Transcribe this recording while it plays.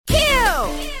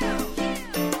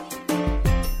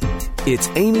It's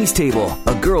Amy's Table,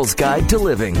 a girl's guide to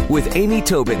living with Amy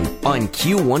Tobin on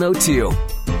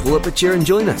Q102. Pull up a chair and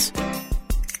join us.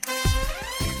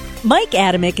 Mike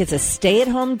Adamick is a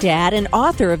stay-at-home dad and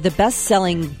author of the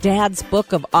best-selling Dad's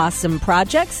Book of Awesome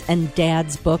Projects and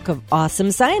Dad's Book of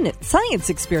Awesome Science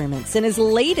Experiments. And his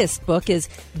latest book is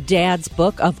Dad's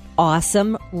Book of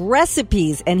Awesome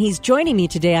Recipes. And he's joining me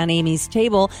today on Amy's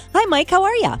Table. Hi, Mike. How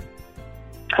are you?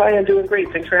 Hi, I'm doing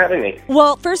great. Thanks for having me.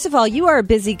 Well, first of all, you are a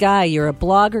busy guy. You're a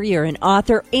blogger, you're an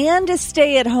author, and a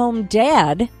stay-at-home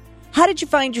dad. How did you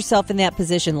find yourself in that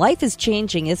position? Life is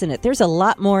changing, isn't it? There's a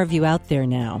lot more of you out there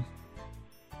now.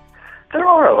 There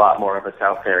are a lot more of us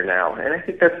out there now, and I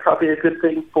think that's probably a good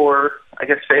thing for,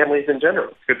 families in general.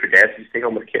 It's good for dads who stay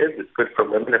home with kids. It's good for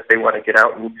women if they want to get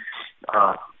out and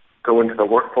go into the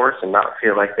workforce and not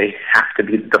feel like they have to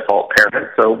be the default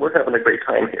parent. So we're having a great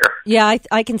time here. Yeah,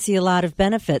 I can see a lot of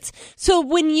benefits. So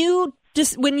when you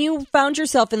found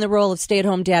yourself in the role of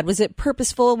stay-at-home dad, was it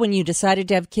purposeful when you decided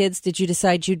to have kids? Did you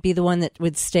decide you'd be the one that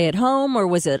would stay at home, or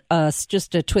was it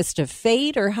just a twist of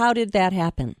fate, or how did that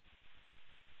happen?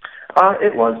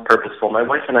 It was purposeful. My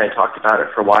wife and I talked about it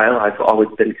for a while. I've always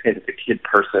been kind of a kid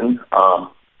person,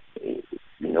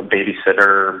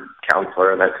 babysitter,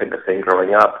 counselor, that kind of thing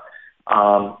growing up.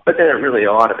 But then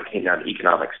a lot of it came down to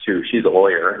economics, too. She's a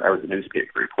lawyer, and I was a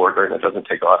newspaper reporter, and it doesn't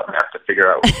take a lot of math to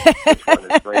figure out which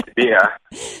one is going to be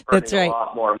That's right. A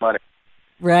lot more money.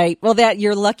 Right. Well,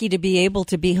 you're lucky to be able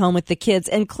to be home with the kids.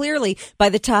 And clearly, by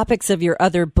the topics of your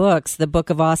other books, the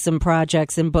Book of Awesome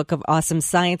Projects and Book of Awesome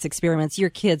Science Experiments, your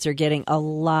kids are getting a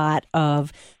lot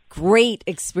of great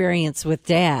experience with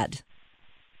Dad.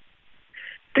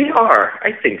 They are.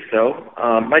 I think so.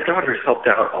 My daughter's helped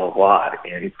out a lot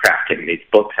in crafting these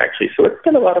books, actually, so it's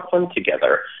been a lot of fun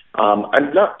together.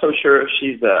 I'm not so sure if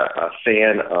she's a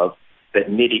fan of the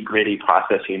nitty-gritty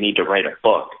process you need to write a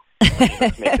book.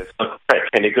 Let's make this look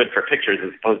kind of good for pictures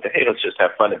as opposed to, hey, let's just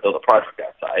have fun and build a project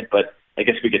outside. But I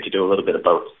guess we get to do a little bit of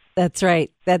both. That's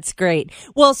right. That's great.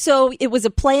 Well, so it was a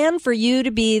plan for you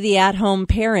to be the at-home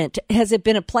parent. Has it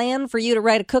been a plan for you to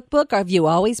write a cookbook? Have you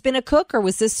always been a cook, or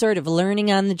was this sort of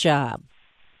learning on the job?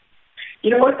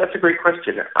 You know what? That's a great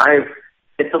question.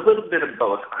 It's a little bit of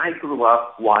both. I grew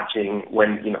up watching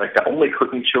when, the only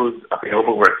cooking shows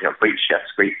available were, Great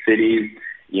Chefs, Great Cities,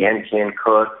 Yan Can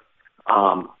Cook.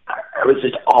 I was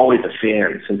just always a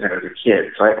fan since I was a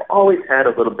kid. So I've always had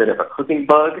a little bit of a cooking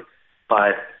bug,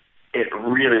 but it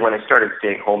really, when I started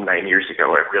staying home 9 years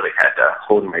ago, I really had to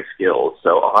hone my skills.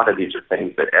 So a lot of these are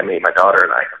things that Emmy, my daughter,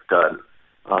 and I have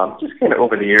done. Just kind of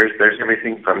over the years, there's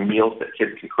everything from meals that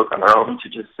kids can cook on their own to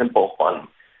just simple fun,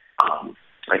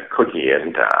 like cookie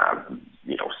and,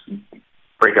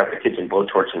 break out the kitchen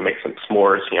blowtorch and make some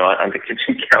s'mores, on the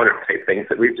kitchen counter type things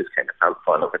that we've just kind of found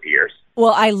fun over the years.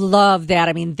 Well, I love that.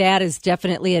 I mean, that is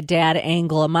definitely a dad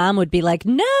angle. A mom would be like,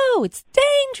 no, it's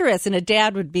dangerous. And a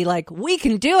dad would be like, we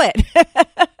can do it.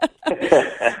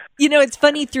 It's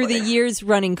funny, through the years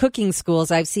running cooking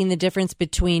schools, I've seen the difference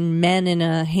between men in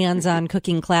a hands-on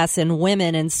cooking class and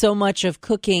women. And so much of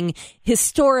cooking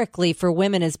historically for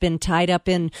women has been tied up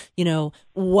in,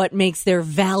 what makes their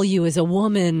value as a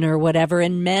woman or whatever.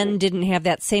 And men didn't have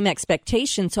that same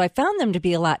expectation. So I found them to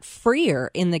be a lot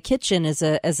freer in the kitchen as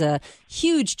a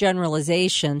huge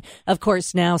generalization. Of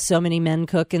course, now so many men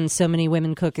cook and so many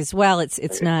women cook as well.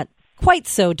 It's not quite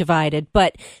so divided.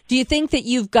 But do you think that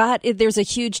there's a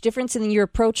huge difference in your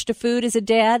approach to food as a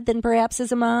dad than perhaps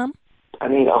as a mom? I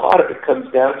mean, a lot of it comes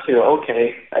down to,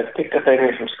 okay, I've picked up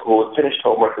Emily from school, we finished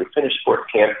homework, we finished sports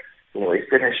camp, we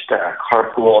finished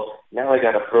carpool. Now I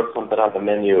got to throw something on the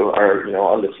menu or,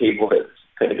 on the table that's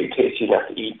going to be tasty enough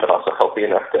to eat, but also healthy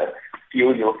enough to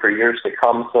fuel you for years to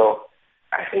come. So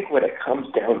I think when it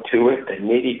comes down to it, the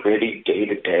nitty-gritty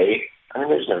day-to-day,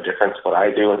 there's no difference what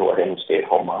I do and what any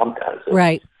stay-at-home mom does.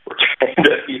 Right. We're trying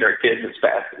to feed our kids as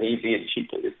fast and easy and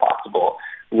cheaply as possible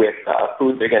with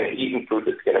food they're going to eat and food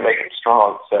that's going to make them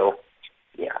strong. So,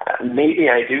 yeah, maybe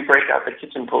I do break out the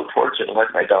kitchen blowtorch and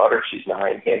let my daughter, she's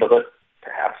 9, handle it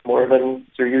perhaps more than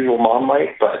your usual mom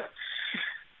might, but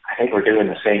I think we're doing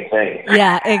the same thing.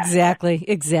 Yeah,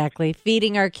 exactly.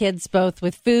 Feeding our kids both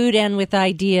with food and with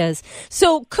ideas.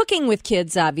 So cooking with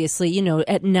kids, obviously,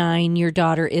 at 9, your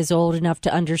daughter is old enough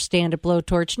to understand a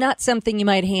blowtorch. Not something you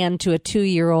might hand to a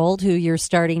 2-year-old who you're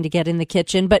starting to get in the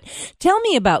kitchen. But tell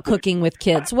me about cooking with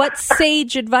kids. What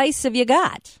sage advice have you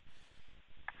got?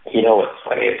 What's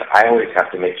funny is I always have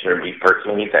to make sure, me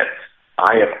personally, that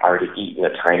I have already eaten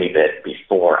a tiny bit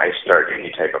before I start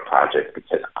any type of project,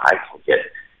 because I can get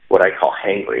what I call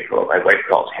hangry, or what my wife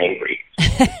calls hangry.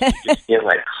 Just feel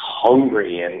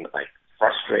hungry and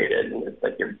frustrated, and it's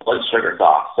like your blood sugar's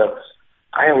off. So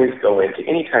I always go into,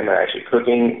 anytime I'm actually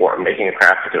cooking or making a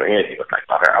craft or doing anything with my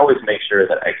daughter, I always make sure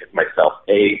that I give myself,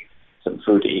 A, some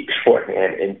food to eat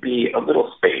beforehand, and B, a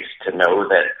little space to know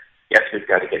that, yes, we've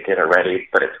got to get dinner ready,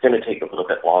 but it's going to take a little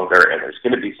bit longer, and there's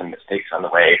going to be some mistakes on the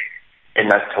way,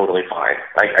 and that's totally fine.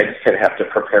 I just kind of have to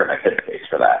prepare my headspace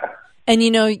for that. And,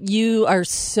 you are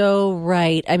so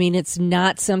right. I mean, it's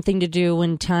not something to do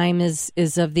when time is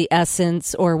of the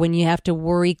essence or when you have to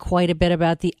worry quite a bit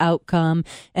about the outcome,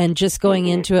 and just going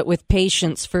into it with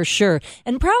patience for sure.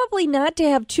 And probably not to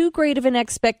have too great of an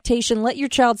expectation. Let your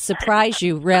child surprise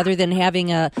you rather than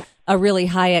having a really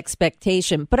high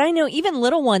expectation. But I know even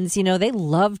little ones, they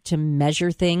love to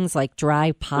measure things like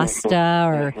dry pasta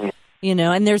or...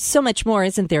 and there's so much more,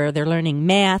 isn't there? They're learning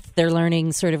math. They're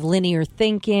learning sort of linear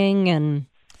thinking, and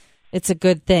it's a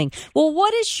good thing. Well,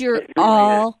 what's your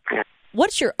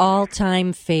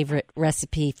all-time favorite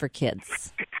recipe for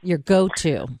kids? Your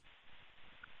go-to?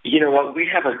 You know what? We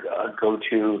have a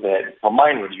go-to that,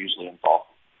 mine would usually involve,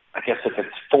 I guess if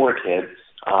it's 4 kids,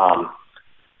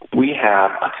 we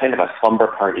have a kind of a slumber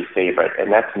party favorite,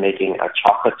 and that's making a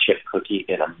chocolate chip cookie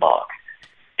in a mug.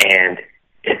 And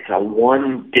it's a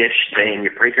one-dish thing.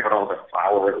 You break out all the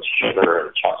flour and sugar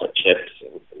and chocolate chips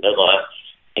and vanilla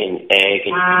and egg,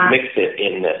 and you mix it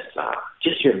in this,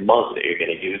 just your mug that you're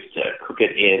going to use to cook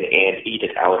it in and eat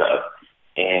it out of.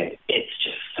 And it's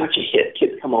just such a hit.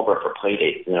 Kids come over for play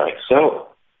dates, and they're like, so,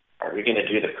 are we going to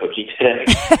do the cookie today?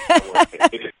 We're going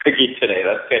to do the cookie today.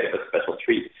 That's kind of a special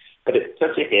treat. But it's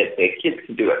such a hit that kids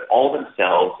can do it all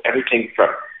themselves, everything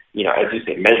from, as you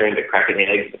say, measuring the cracking the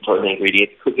eggs, throwing the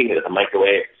ingredients, cooking it in the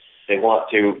microwave. If they want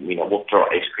to, we'll throw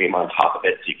ice cream on top of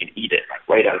it so you can eat it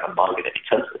right out of the mug, and it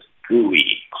becomes this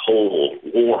gooey, cold,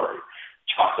 warm,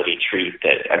 chocolatey treat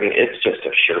that, it's just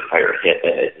a surefire hit.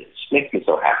 And it just makes me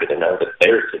so happy to know that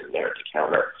they're sitting there at the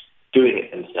counter doing it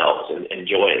themselves and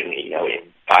enjoying, in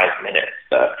 5 minutes,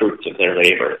 the fruits of their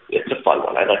labor. It's a fun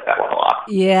one. I like that one a lot.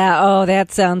 Yeah. Oh,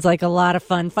 that sounds like a lot of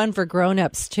fun. Fun for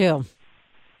grown-ups, too.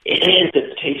 It is.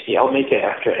 It's tasty. I'll make it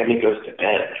after Emmy goes to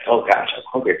bed. Oh, gosh, I'm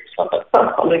hungry for something.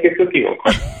 I'll make a cookie real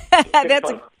quick. That's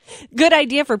a good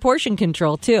idea for portion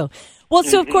control, too. Well,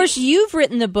 so, of course, you've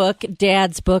written the book,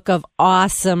 Dad's Book of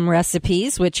Awesome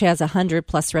Recipes, which has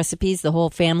 100-plus recipes the whole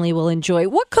family will enjoy.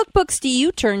 What cookbooks do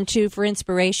you turn to for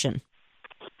inspiration?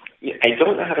 Yeah, I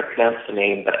don't know how to pronounce the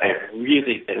name, but I've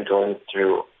really been going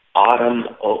through Autumn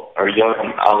or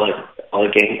Yoram Olive,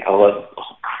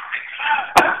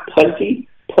 Plenty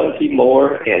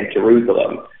More, and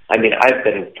Jerusalem. I've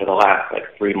been, for the last,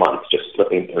 3 months, just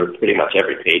flipping through pretty much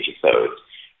every page of those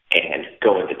and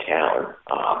going to town.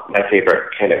 My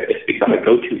favorite it's become a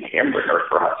go-to hamburger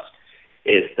for us,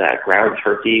 is that ground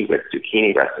turkey with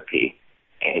zucchini recipe.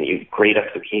 And you grate up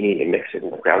zucchini and you mix it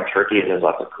in the ground turkey, and there's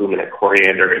lots of cumin and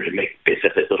coriander, and you make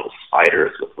basically little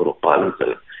sliders with little buns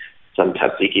and some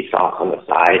tzatziki sauce on the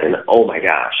side. And oh my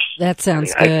gosh. That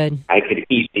sounds good. I could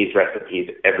eat these recipes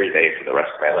every day for the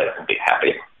rest of my life and be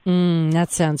happy.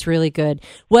 That sounds really good.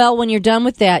 Well, when you're done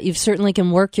with that, you certainly can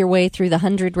work your way through the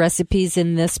 100 recipes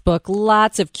in this book.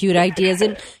 Lots of cute ideas.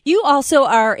 And you also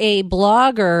are a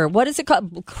blogger. What is it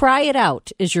called? Cry It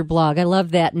Out is your blog. I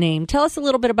love that name. Tell us a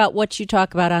little bit about what you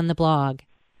talk about on the blog.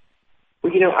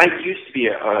 Well, I used to be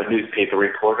a newspaper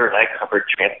reporter, and I covered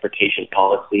transportation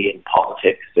policy and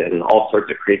politics and all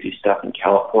sorts of crazy stuff in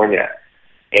California.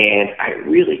 And I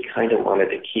really kind of wanted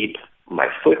to keep my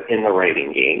foot in the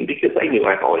writing game, because I knew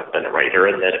I've always been a writer,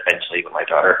 and that eventually when my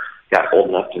daughter got old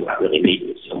enough to not really need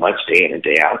me so much day in and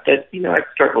day out, that, I'd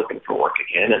start looking for work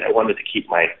again, and I wanted to keep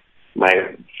my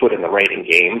foot in the writing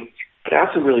game. But I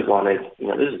also really wanted,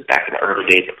 this is back in the early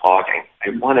days of blogging,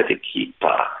 I wanted to keep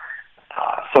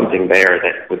something there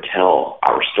that would tell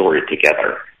our story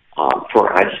together.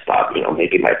 I just thought,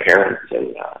 maybe my parents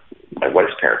and my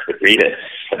wife's parents would read it,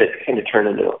 but it kind of turned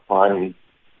into a fun,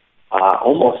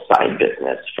 almost side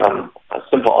business, from a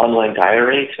simple online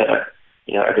diary to,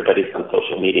 everybody's on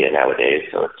social media nowadays,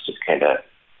 so it's just kind of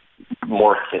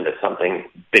morphed into something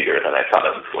bigger than I thought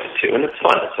it was going to. And it's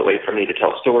fun. It's a way for me to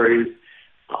tell stories,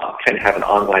 kind of have an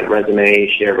online resume,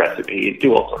 share recipes,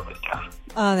 do all sorts of stuff.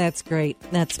 Oh, that's great.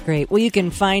 That's great. Well, you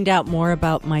can find out more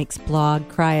about Mike's blog,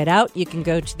 Cry It Out. You can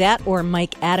go to that or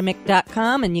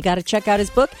MikeAdamick.com, and you got to check out his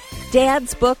book,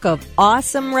 Dad's Book of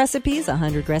Awesome Recipes,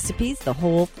 100 recipes the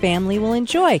whole family will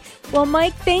enjoy. Well,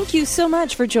 Mike, thank you so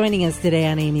much for joining us today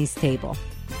on Amy's Table.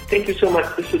 Thank you so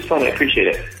much. This was fun. I appreciate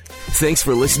it. Thanks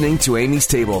for listening to Amy's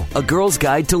Table, A Girl's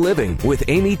Guide to Living with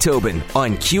Amy Tobin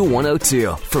on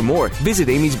Q102. For more, visit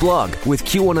Amy's blog with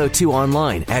Q102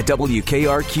 online at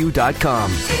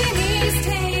WKRQ.com. Amy's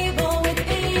Table with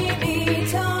Amy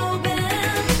Tobin.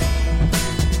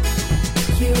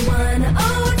 Q102.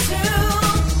 101.